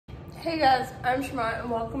Hey guys, I'm Shemai and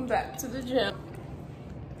welcome back to the gym.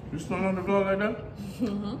 You still on the vlog like that?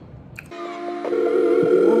 Mm-hmm.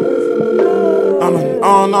 I'm an,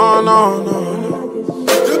 oh no, no, no.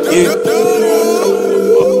 Yeah.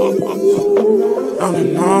 I'm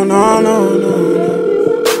an, no, no, no, no.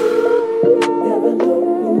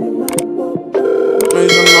 Make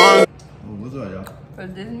some noise. Oh, what's up, y'all?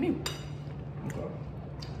 But this is me. Okay.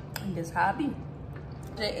 And this how I be.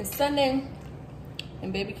 Today is Sunday.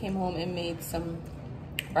 And baby came home and made some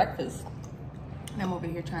breakfast. And I'm over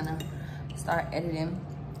here trying to start editing.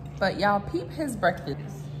 But y'all peep his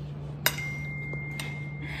breakfast.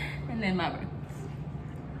 And then my breakfast.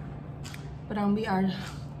 But we are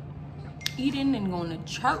eating and going to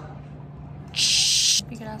church.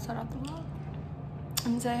 We can start off the vlog.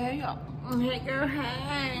 And say hey y'all. Hey girl,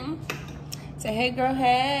 hey. Say hey girl,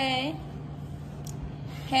 hey.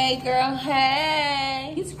 Hey girl,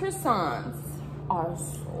 hey. These croissants are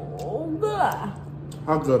so good.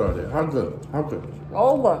 How good are they? How good? How good?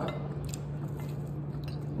 So good.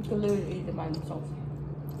 You can literally eat them by themselves.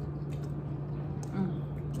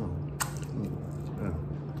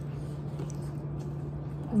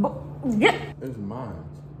 Yeah. Yeah. It's mine.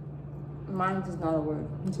 Mine is not a word.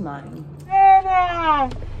 It's mine.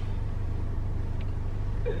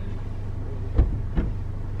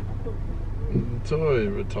 Totally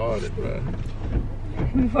retarded, bro.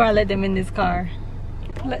 Before I let them in this car,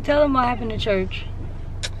 tell them what happened to church.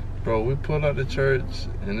 Bro, we pulled out the church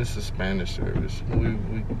and it's a Spanish service.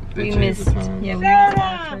 They missed the time.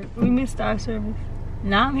 Yeah, we missed our service.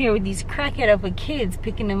 Now I'm here with these crackhead of kids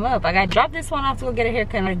picking them up. I got to drop this one off to go get a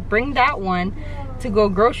haircut. I bring that one to go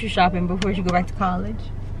grocery shopping before she go back to college.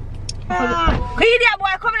 Could you that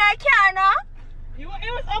boy coming out of the car now? It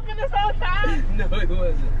was open this whole time. No, it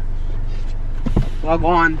wasn't. Log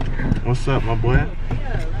on. What's up, my boy? Yeah,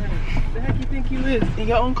 like, the heck you think you is? In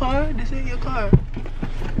your own car? This ain't your car.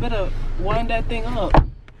 Better wind that thing up.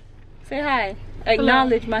 Say hi.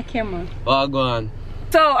 Acknowledge my camera. Log on.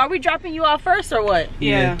 So, are we dropping you off first or what?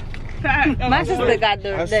 Yeah. My sister got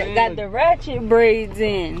the ratchet braids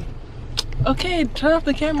in. Okay, turn off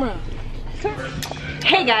the camera.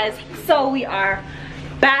 Hey guys, so we are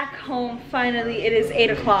back home finally. It is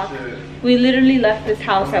 8 o'clock. We literally left this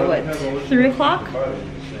house at what, 3 o'clock?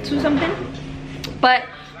 2 something? But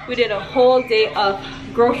we did a whole day of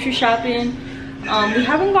grocery shopping. We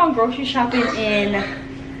haven't gone grocery shopping in,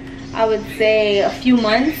 I would say, a few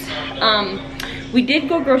months. We did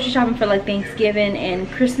go grocery shopping for like Thanksgiving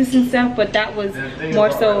and Christmas and stuff, but that was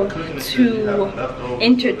more so to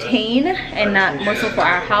entertain and not more so for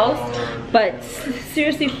our house. But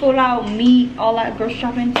seriously, full out meat, all that grocery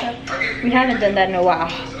shopping stuff, we haven't done that in a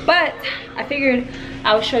while. But I figured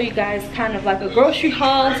I would show you guys kind of like a grocery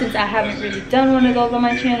haul since I haven't really done one of those on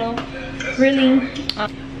my channel. Really,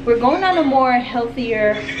 we're going on a more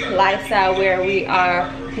healthier lifestyle where we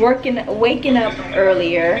are waking up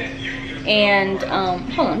earlier. And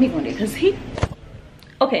hold on, let me go in there because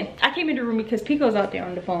okay, I came in the room because Pico's out there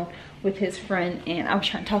on the phone with his friend and I was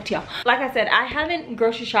trying to talk to y'all. Like I said, I haven't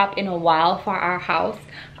grocery shopped in a while for our house,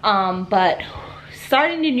 but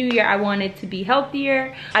starting the new year, I wanted to be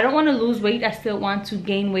healthier. I don't want to lose weight. I still want to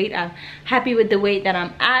gain weight. I'm happy with the weight that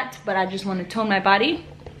I'm at, but I just want to tone my body.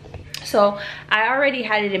 So I already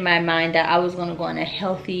had it in my mind that I was going to go on a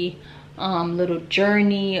healthy little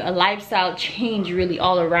journey, a lifestyle change really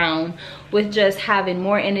all around, with just having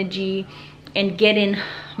more energy and getting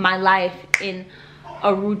my life in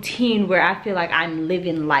a routine where I feel like I'm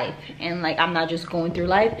living life and like I'm not just going through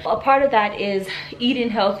life. A part of that is eating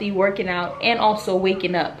healthy, working out, and also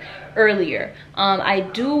waking up earlier. I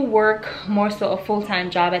do work more so a full-time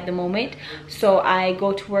job at the moment, so I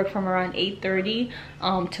go to work from around 8:30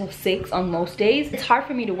 till 6 on most days. It's hard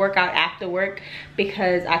for me to work out after work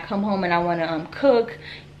because I come home and I want to cook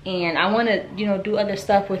and I want to, you know, do other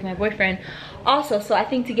stuff with my boyfriend also. So I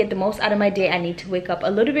think to get the most out of my day, I need to wake up a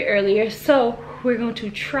little bit earlier. So we're going to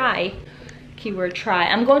try, keyword try,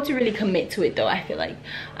 I'm going to really commit to it though. I feel like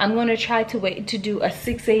I'm going to try to do a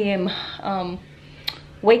 6 a.m.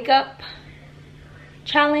 Wake up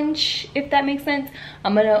challenge, if that makes sense.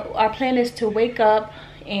 Our plan is to wake up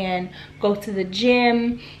and go to the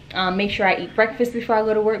gym, make sure I eat breakfast before I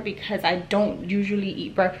go to work because I don't usually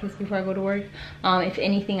eat breakfast before I go to work. If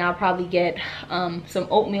anything, I'll probably get some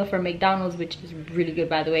oatmeal from McDonald's, which is really good,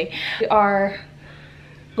 by the way. We are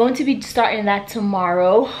going to be starting that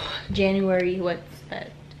tomorrow, January, what's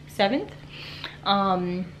that, 7th?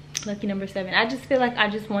 Lucky number 7. I just feel like I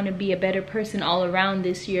just want to be a better person all around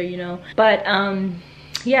this year, you know. But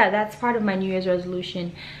yeah, that's part of my New Year's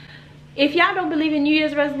resolution. If y'all don't believe in New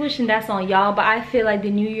Year's resolution, that's on y'all, but I feel like the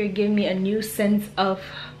new year gave me a new sense of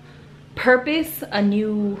purpose, a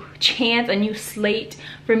new chance, a new slate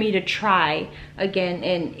for me to try again.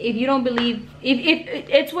 And if you don't believe, if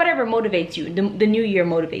it's whatever motivates you, the new year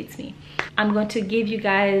motivates me. I'm going to give you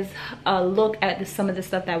guys a look at some of the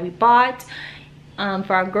stuff that we bought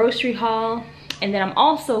for our grocery haul. And then I'm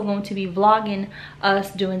also going to be vlogging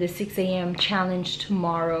us doing the 6 a.m. challenge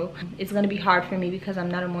tomorrow. It's gonna be hard for me because I'm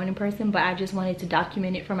not a morning person, but I just wanted to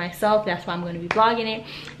document it for myself. That's why I'm gonna be vlogging it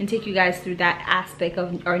and take you guys through that aspect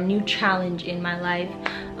of our new challenge in my life.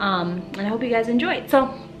 And I hope you guys enjoy it.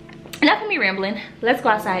 So enough of me rambling. Let's go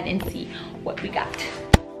outside and see what we got.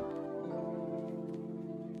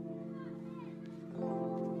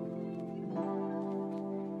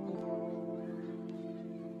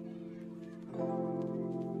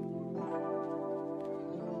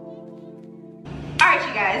 Alright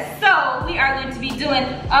you guys, so we are going to be doing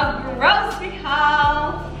a grocery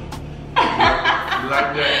haul.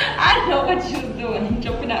 Like that. I know what you was doing,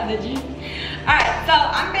 jumping out the Jeep. Alright, so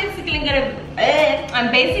I'm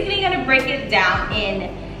basically gonna break it down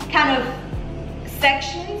in kind of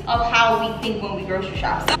sections of how we think when we grocery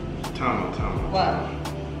shop. So, Time out.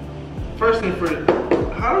 what? First thing first,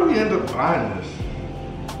 how do we end up buying this?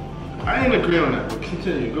 I ain't agree on that, but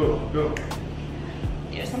continue, go.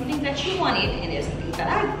 There's some things that you wanted and there's some things that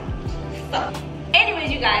I. So,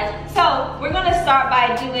 anyways, you guys, so we're gonna start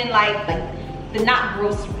by doing like the not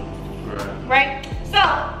groceries, right? So,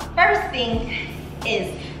 first thing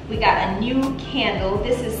is we got a new candle.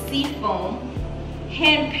 This is Seafoam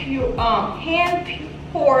hand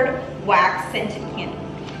poured wax scented candle.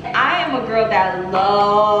 I am a girl that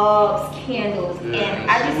loves candles, and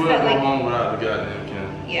I just felt like home without the goddamn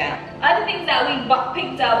candle. Yeah. Other things that we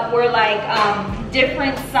picked up were like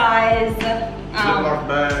different size Ziploc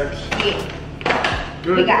bags. Yeah.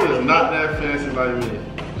 Girl, We got you is it. not that fancy like me.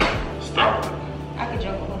 Stop it. I could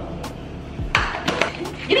joke. Hold on.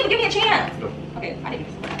 You didn't give me a chance. No. Okay, I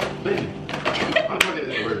didn't. Baby. I'm gonna get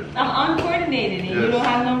this word. I'm uncoordinated and you Yes. don't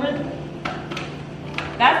have numbers.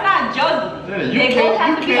 That's not joking. Danny, They both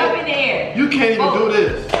have to be up in the air. You can't even do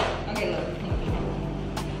this. Okay, look.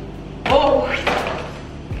 Oh.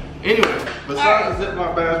 Anyway, besides the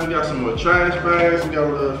Ziploc bags, we got some more trash bags. We got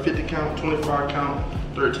a 50 count, 25 count,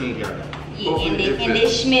 13 count. Yeah, and they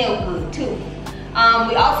smell good too.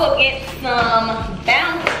 We also get some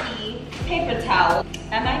Bounty paper towels.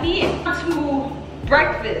 That might be it. To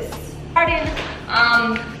breakfast. Started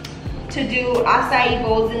to do acai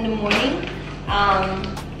bowls in the morning.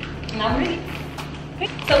 And I'm ready.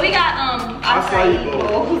 So we got acai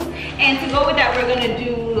bowls, and to go with that, we're gonna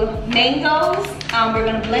do mangoes. We're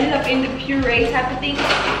gonna blend it up into puree type of thing,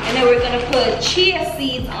 and then we're gonna put chia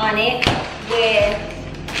seeds on it with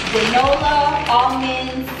granola,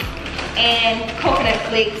 almonds, and coconut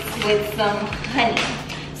flakes with some honey.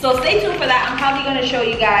 So stay tuned for that. I'm probably gonna show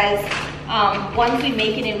you guys once we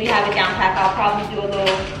make it and we have it down pat. I'll probably do a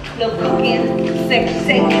little cooking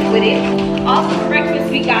segment with it. Also for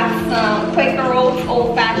breakfast, we got some Quaker Oats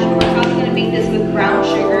Old Fashioned. We're probably gonna make this with brown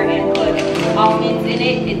sugar and put almonds in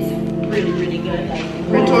it. It's really, really good. Like,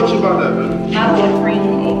 Who taught you about that, baby? my boyfriend.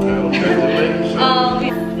 Okay. Some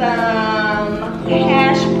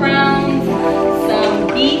hash browns, some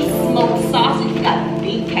beef smoked sausage. We got a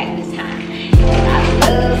big pack this time. I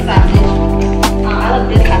love sausage. I love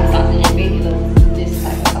this type of sausage, and baby loves this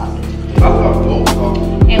type of sausage. I love both sausage.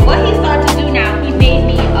 And what he started to do now, he made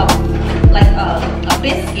me a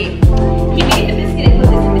biscuit. He made the biscuit and put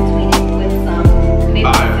this in between it with some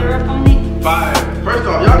maple syrup on it. Fire. First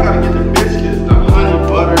off, y'all gotta get the biscuits, the honey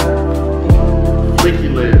butter, flaky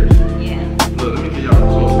layers. Yeah. Look, let me get y'all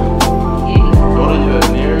close. Yeah. Go to your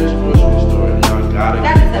nearest grocery store and y'all gotta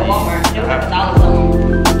That is at Walmart. They have $1 on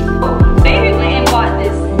them. Baby went and bought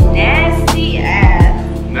this nasty ass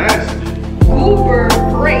nasty. goober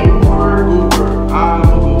bread. Goober. I'm a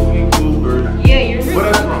goofy goober. Yeah, you're really What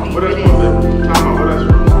that's from? goofy What for that's this. from, baby? Time out, what that's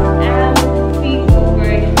from? I'm a goofy goober.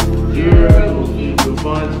 You're a goofy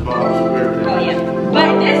SpongeBob square. Oh yeah. But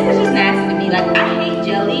this is just nasty to me. Like, I hate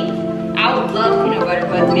jelly. I would love peanut butter,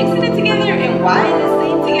 but mixing it together and winding this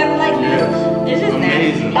thing together like this, Yes. it's just nasty.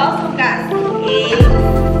 Amazing. We also got some eggs.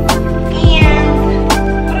 And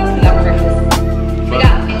what else we got for breakfast? We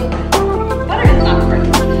got milk. Butter is not for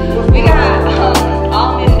breakfast. We got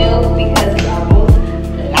almond milk because we are both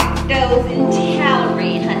lactose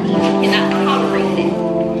intolerant, honey. We cannot tolerate it.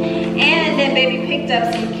 And then baby picked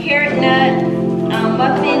up some carrot nut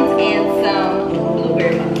muffins and some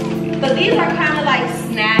blueberry muffins. So these are kind of like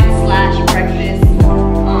snack slash breakfast.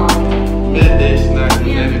 Midday snack and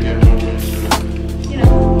Yeah. then again. You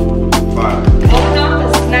know. Fire. Going on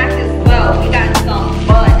for snack as well, we got some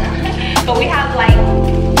bun. But we have like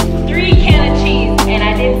 3 cans of cheese, and I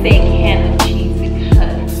didn't say can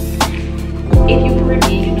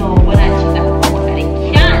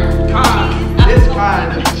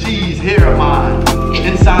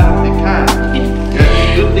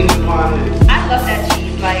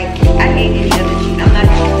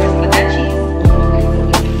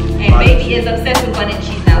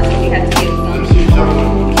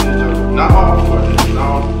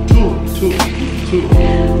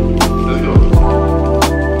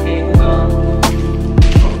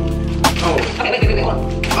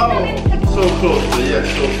yet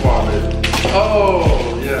so far, baby.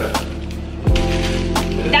 Oh, yeah.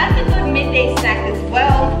 That's a good midday snack as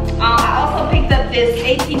well. I also picked up this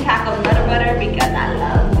 18 pack of Nutter Butter because I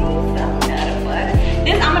love me some Nutter Butter.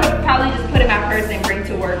 This I'm gonna probably just put in my purse and bring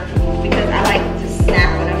to work because I like to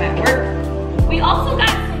snack when I'm at work. We also got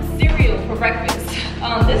some cereal for breakfast.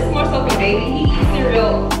 This is more so for baby. He eats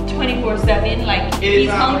cereal 24/7. Like he's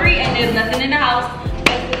hungry and there's nothing in the house.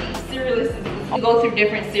 Cereal is, we go through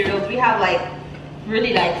different cereals. We have like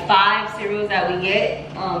really like 5 cereals that we get.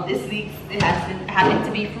 This week it happened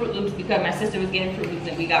to be Fruit Loops because my sister was getting Fruit Loops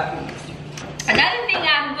and we got Fruit Loops. Another thing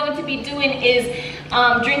I'm going to be doing is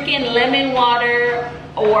drinking lemon water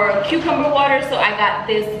or cucumber water. So I got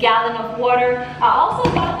this gallon of water. I also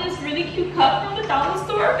got this really cute cup from the dollar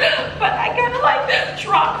store, but I kind of like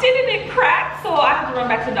dropped it and it cracked. So I have to run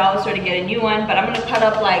back to the dollar store to get a new one. But I'm gonna cut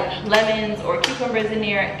up like lemons or cucumbers in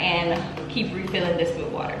there and keep refilling this with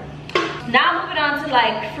water. Now moving on to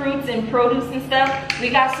like fruits and produce and stuff. We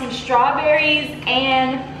got some strawberries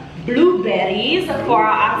and blueberries for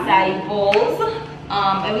our acai bowls.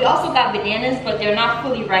 And we also got bananas, but they're not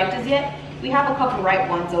fully ripe as yet. We have a couple ripe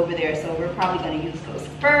ones over there, so we're probably gonna use those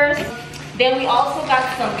first. Then we also got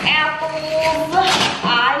some apples.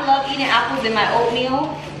 I love eating apples in my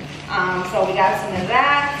oatmeal. So we got some of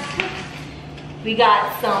that. We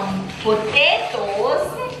got some potatoes.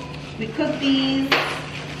 We cook these,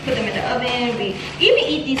 put them in the oven. We even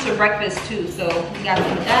eat these for breakfast too, so we got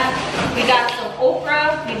some of that. We got some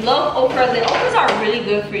okra. We love okra. The okras are really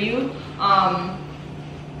good for you.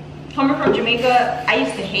 Coming from Jamaica, I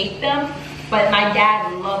used to hate them, but my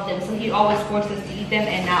dad loved them, so he always forced us to eat them,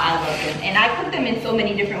 and now I love them. And I cook them in so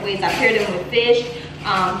many different ways. I pair them with fish.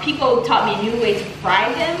 Pico taught me a new way to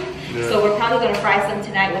fry them, so we're probably gonna fry some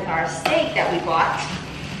tonight with our steak that we bought.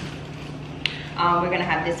 We're gonna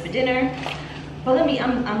have this for dinner. But let me,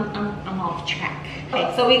 I'm off track.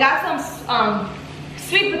 Okay, so we got some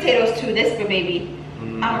sweet potatoes too. This for baby.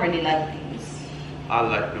 I don't really like these. I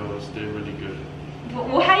like those. They're really good.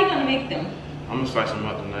 Well, how are you gonna make them? I'm gonna slice them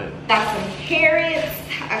up tonight. Got some carrots.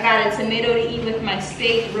 I got a tomato to eat with my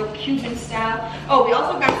steak, real Cuban style. Oh, we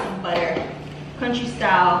also got some butter, country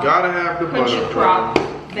style. Gotta have the country butter. crock.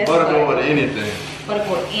 Butter go with anything. Butter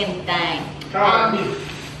for anything.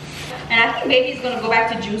 And I think baby's gonna go back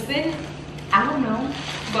to juicing. I don't know.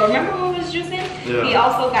 But remember when we was juicing? Yeah. We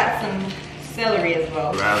also got some celery as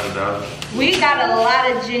well. Razzle-dazzle. We got a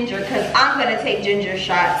lot of ginger because I'm gonna take ginger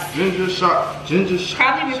shots. Ginger shot. Ginger shot.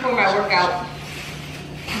 Probably before my workout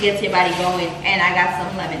gets your body going. And I got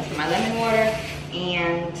some lemons for my lemon water.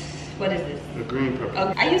 And what is this? The green pepper.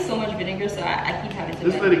 Okay. I use so much vinegar, so I keep having to.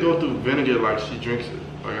 This lady go through vinegar like she drinks it.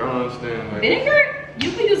 Like I don't understand. Like, vinegar?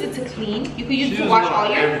 You could use it to clean. You could use it to wash all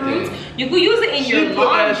your fruits. You could use it in your laundry. She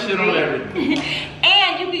put that shit on everything.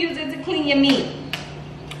 And you could use it to clean your meat.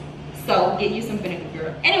 So get you some vinegar,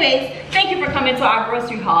 girl. Anyways, thank you for coming to our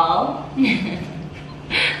grocery haul.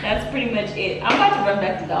 That's pretty much it. I'm about to run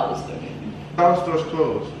back to Dollar Store. Dollar Store's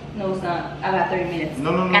closed. No, it's not. I got 30 minutes.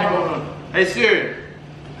 No. Hey Siri.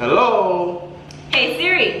 Hello. Hey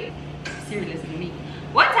Siri. Siri, listen to me.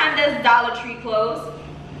 What time does Dollar Tree close?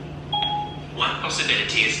 One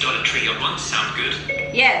possibility is Dollar Tree on one. Sound good?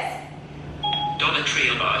 Yes. Dollar Tree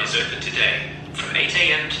on Bar is open today from 8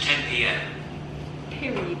 a.m. to 10 p.m.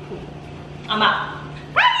 Period. Poop. I'm out.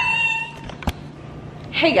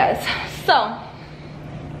 Hey guys, so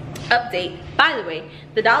update. By the way,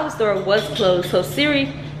 the dollar store was closed, so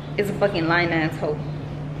Siri is a fucking lying asshole.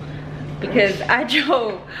 Because I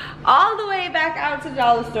drove all the way back out to the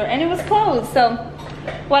dollar store and it was closed. So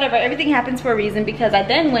whatever, everything happens for a reason, because I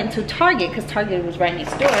then went to Target because Target was right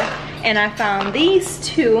next door, and I found these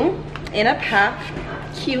two in a pack.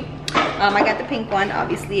 Cute. I got the pink one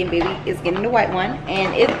obviously, and baby is getting the white one,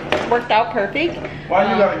 and it worked out perfect. Why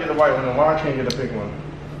you gotta get the white one and why I can't get the pink one?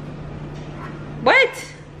 What?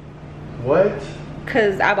 What?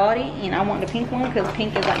 Cause I bought it and I want the pink one because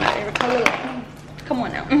pink is like my favorite color. Come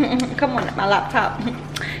on now. Come on, my laptop.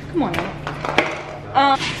 Come on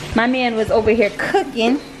now. My man was over here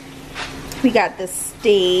cooking. We got the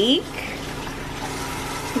steak.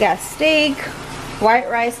 We got steak. White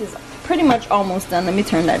rice is pretty much almost done. Let me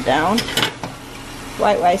turn that down.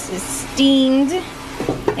 White rice is steamed,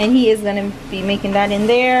 and he is gonna be making that in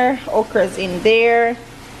there. Okra's in there,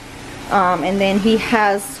 and then he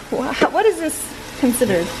has, what is this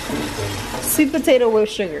considered? Sweet potato with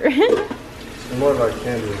sugar. It's more like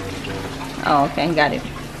candy. Oh, okay, got it.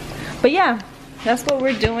 But yeah, that's what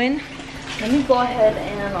we're doing. Let me go ahead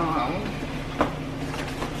and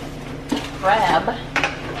grab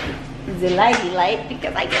the lighty light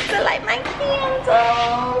because I get to light my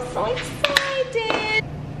candle. So excited.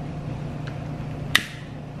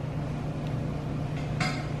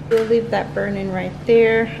 We'll leave that burning right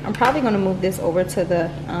there. I'm probably gonna move this over to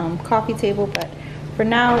the coffee table, but for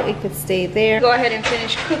now it could stay there. Go ahead and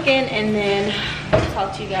finish cooking, and then I'll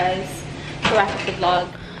talk to you guys to wrap up the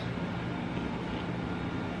vlog.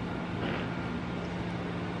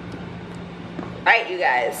 Alright, you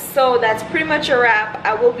guys, so that's pretty much a wrap.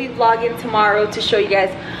 I will be vlogging tomorrow to show you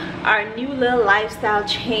guys our new little lifestyle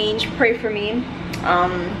change. Pray for me.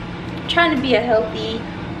 Trying to be a healthy,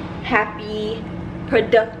 happy,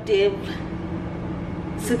 productive,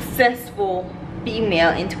 successful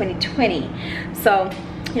female in 2020. So,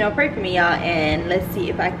 you know, pray for me, y'all, and let's see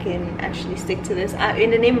if I can actually stick to this.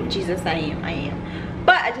 In the name of Jesus, I am.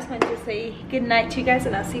 But I just wanted to say good night to you guys,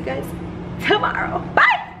 and I'll see you guys tomorrow.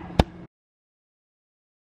 Bye.